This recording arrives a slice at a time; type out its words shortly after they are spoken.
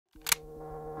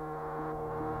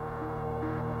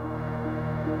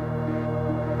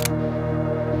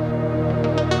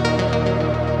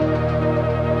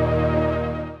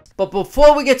But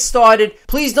before we get started,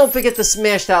 please don't forget to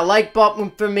smash that like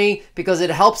button for me because it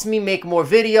helps me make more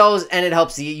videos and it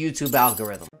helps the YouTube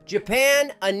algorithm.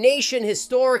 Japan, a nation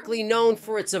historically known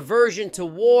for its aversion to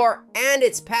war and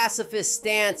its pacifist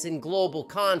stance in global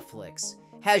conflicts,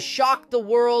 has shocked the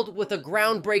world with a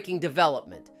groundbreaking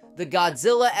development, the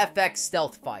Godzilla FX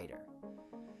stealth fighter.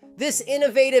 This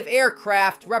innovative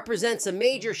aircraft represents a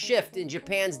major shift in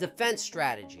Japan's defense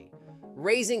strategy,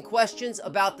 raising questions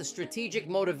about the strategic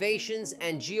motivations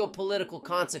and geopolitical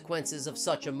consequences of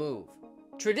such a move.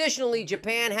 Traditionally,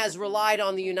 Japan has relied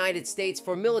on the United States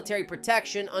for military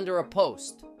protection under a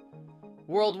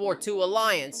post-World War II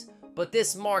alliance, but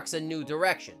this marks a new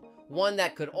direction, one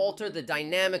that could alter the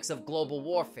dynamics of global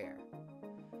warfare.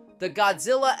 The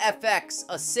Godzilla FX,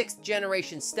 a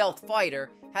sixth-generation stealth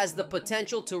fighter, has the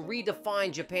potential to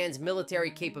redefine Japan's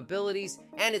military capabilities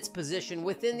and its position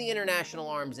within the international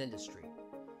arms industry.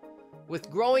 With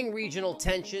growing regional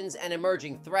tensions and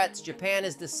emerging threats, Japan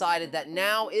has decided that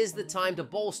now is the time to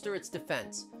bolster its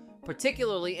defense,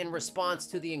 particularly in response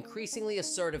to the increasingly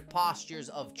assertive postures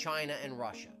of China and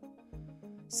Russia.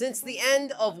 Since the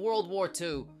end of World War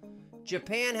II,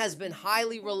 Japan has been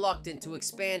highly reluctant to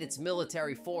expand its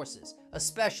military forces,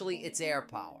 especially its air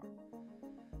power.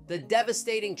 The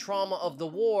devastating trauma of the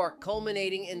war,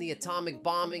 culminating in the atomic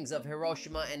bombings of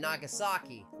Hiroshima and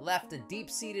Nagasaki, left a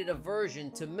deep-seated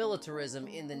aversion to militarism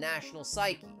in the national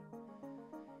psyche.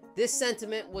 This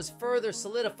sentiment was further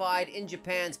solidified in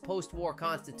Japan's post-war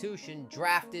constitution,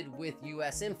 drafted with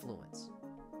U.S. influence.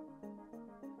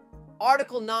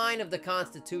 Article 9 of the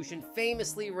Constitution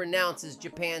famously renounces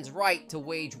Japan's right to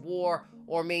wage war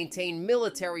or maintain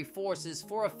military forces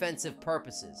for offensive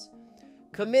purposes,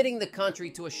 committing the country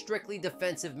to a strictly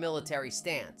defensive military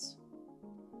stance.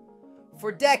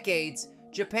 For decades,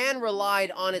 Japan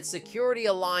relied on its security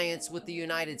alliance with the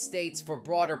United States for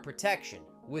broader protection,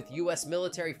 with U.S.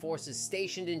 military forces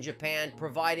stationed in Japan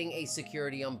providing a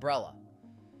security umbrella.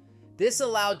 This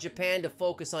allowed Japan to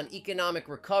focus on economic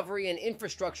recovery and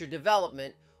infrastructure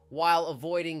development while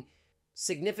avoiding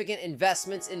significant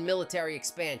investments in military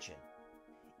expansion.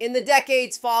 In the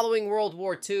decades following World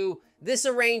War II, this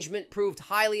arrangement proved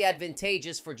highly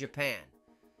advantageous for Japan.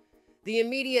 The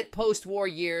immediate post-war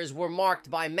years were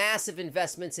marked by massive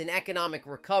investments in economic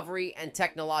recovery and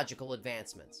technological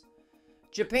advancements.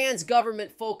 Japan's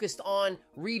government focused on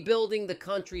rebuilding the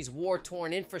country's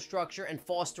war-torn infrastructure and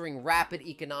fostering rapid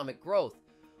economic growth,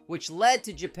 which led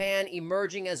to Japan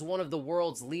emerging as one of the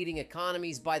world's leading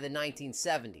economies by the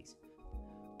 1970s.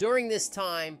 During this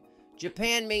time,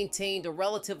 Japan maintained a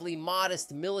relatively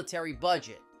modest military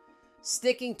budget,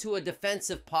 sticking to a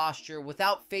defensive posture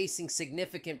without facing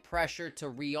significant pressure to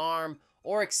rearm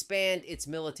or expand its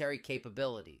military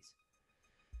capabilities.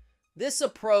 This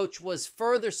approach was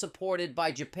further supported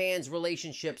by Japan's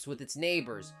relationships with its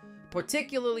neighbors,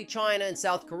 particularly China and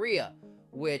South Korea,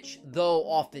 which, though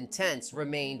often tense,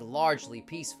 remained largely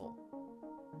peaceful.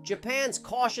 Japan's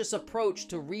cautious approach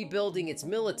to rebuilding its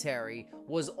military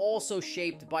was also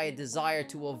shaped by a desire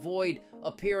to avoid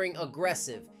appearing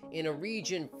aggressive in a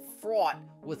region fraught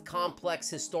with complex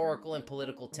historical and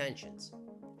political tensions.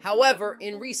 However,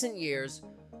 in recent years,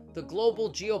 the global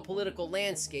geopolitical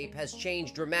landscape has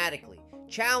changed dramatically,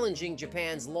 challenging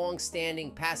Japan's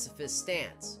long-standing pacifist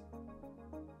stance.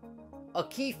 A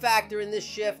key factor in this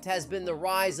shift has been the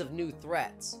rise of new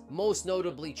threats, most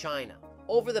notably China.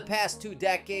 Over the past 2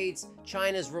 decades,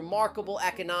 China's remarkable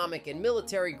economic and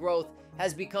military growth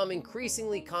has become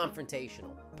increasingly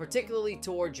confrontational, particularly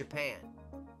toward Japan.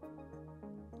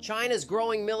 China's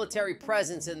growing military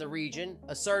presence in the region,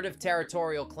 assertive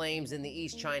territorial claims in the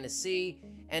East China Sea,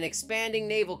 and expanding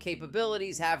naval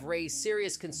capabilities have raised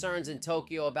serious concerns in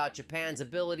Tokyo about Japan's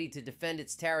ability to defend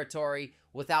its territory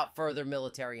without further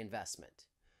military investment.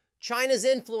 China's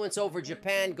influence over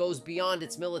Japan goes beyond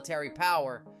its military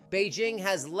power. Beijing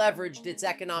has leveraged its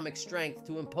economic strength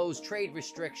to impose trade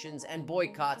restrictions and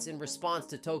boycotts in response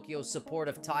to Tokyo's support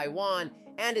of Taiwan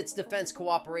and its defense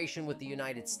cooperation with the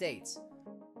United States.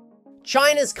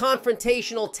 China's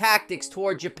confrontational tactics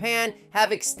toward Japan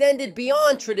have extended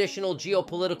beyond traditional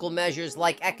geopolitical measures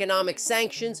like economic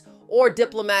sanctions or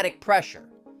diplomatic pressure.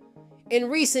 In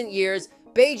recent years,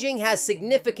 Beijing has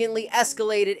significantly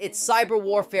escalated its cyber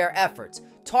warfare efforts,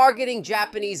 targeting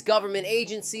Japanese government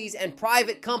agencies and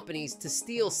private companies to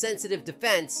steal sensitive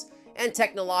defense and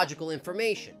technological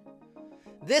information.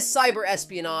 This cyber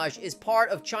espionage is part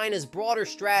of China's broader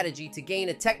strategy to gain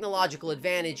a technological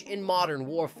advantage in modern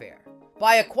warfare.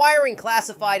 By acquiring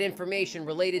classified information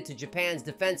related to Japan's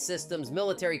defense systems,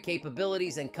 military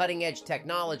capabilities, and cutting-edge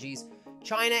technologies,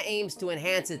 China aims to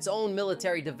enhance its own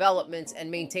military developments and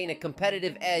maintain a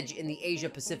competitive edge in the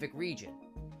Asia-Pacific region.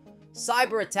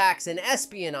 Cyber attacks and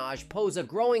espionage pose a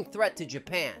growing threat to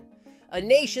Japan, a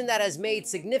nation that has made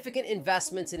significant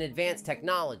investments in advanced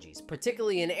technologies,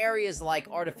 particularly in areas like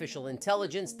artificial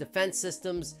intelligence, defense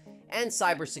systems, and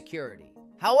cybersecurity.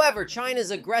 However, China's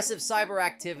aggressive cyber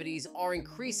activities are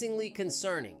increasingly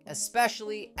concerning,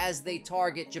 especially as they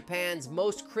target Japan's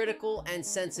most critical and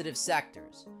sensitive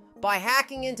sectors. By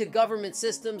hacking into government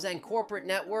systems and corporate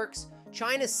networks,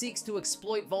 China seeks to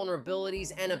exploit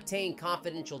vulnerabilities and obtain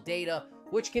confidential data,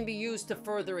 which can be used to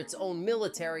further its own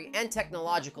military and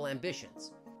technological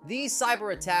ambitions. These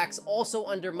cyber attacks also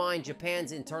undermine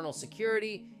Japan's internal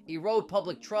security, erode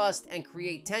public trust, and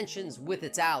create tensions with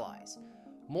its allies.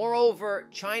 Moreover,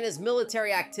 China's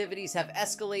military activities have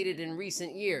escalated in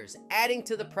recent years, adding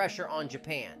to the pressure on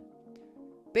Japan.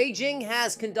 Beijing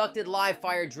has conducted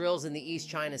live-fire drills in the East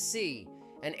China Sea,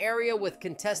 an area with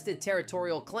contested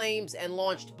territorial claims, and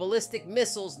launched ballistic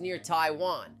missiles near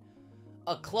Taiwan,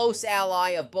 a close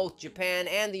ally of both Japan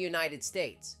and the United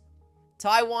States.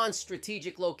 Taiwan's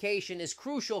strategic location is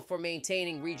crucial for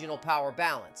maintaining regional power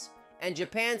balance, and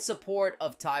Japan's support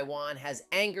of Taiwan has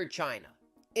angered China.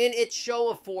 In its show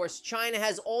of force, China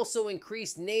has also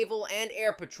increased naval and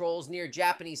air patrols near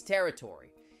Japanese territory,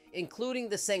 including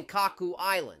the Senkaku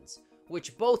Islands,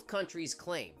 which both countries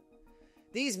claim.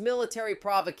 These military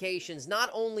provocations not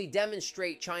only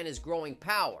demonstrate China's growing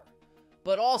power,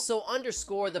 but also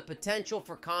underscore the potential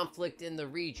for conflict in the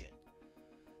region.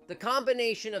 The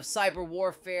combination of cyber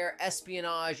warfare,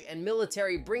 espionage, and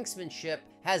military brinksmanship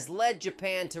has led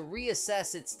Japan to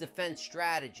reassess its defense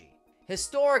strategy.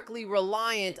 Historically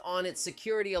reliant on its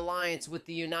security alliance with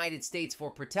the United States for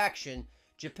protection,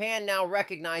 Japan now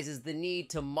recognizes the need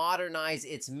to modernize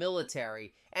its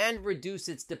military and reduce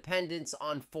its dependence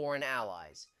on foreign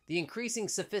allies. The increasing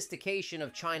sophistication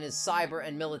of China's cyber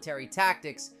and military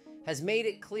tactics has made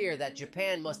it clear that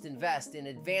Japan must invest in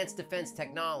advanced defense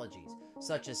technologies,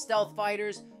 such as stealth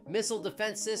fighters, missile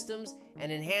defense systems, and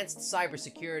enhanced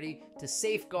cybersecurity to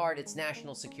safeguard its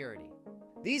national security.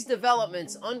 These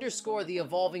developments underscore the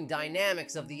evolving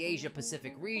dynamics of the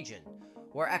Asia-Pacific region,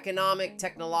 where economic,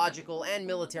 technological, and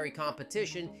military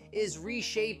competition is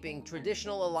reshaping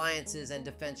traditional alliances and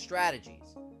defense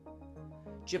strategies.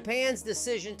 Japan's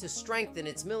decision to strengthen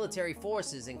its military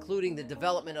forces, including the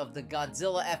development of the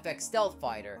Godzilla FX stealth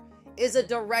fighter, is a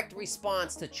direct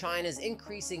response to China's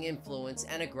increasing influence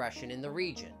and aggression in the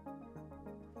region.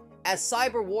 As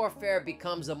cyber warfare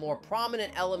becomes a more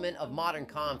prominent element of modern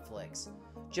conflicts,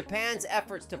 Japan's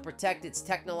efforts to protect its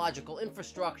technological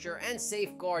infrastructure and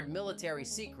safeguard military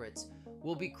secrets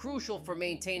will be crucial for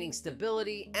maintaining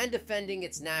stability and defending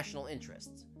its national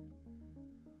interests.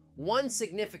 One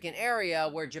significant area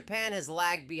where Japan has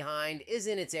lagged behind is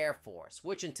in its air force,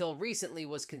 which until recently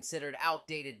was considered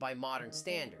outdated by modern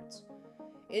standards.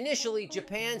 Initially,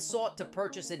 Japan sought to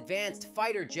purchase advanced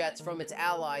fighter jets from its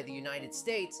ally, the United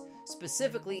States,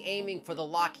 specifically aiming for the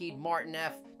Lockheed Martin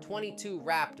F-22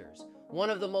 Raptors, one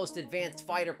of the most advanced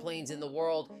fighter planes in the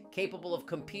world, capable of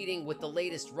competing with the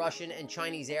latest Russian and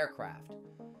Chinese aircraft.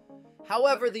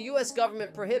 However, the US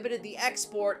government prohibited the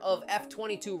export of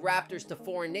F-22 Raptors to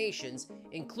foreign nations,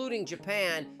 including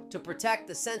Japan, to protect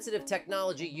the sensitive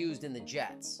technology used in the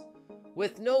jets.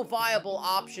 With no viable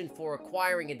option for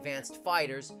acquiring advanced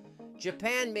fighters,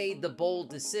 Japan made the bold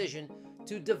decision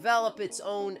to develop its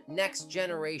own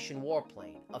next-generation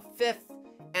warplane, a fifth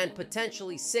and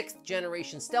potentially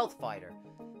sixth-generation stealth fighter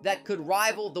that could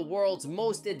rival the world's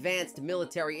most advanced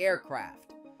military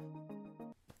aircraft.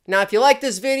 Now, if you like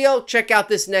this video, check out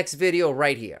this next video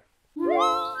right here.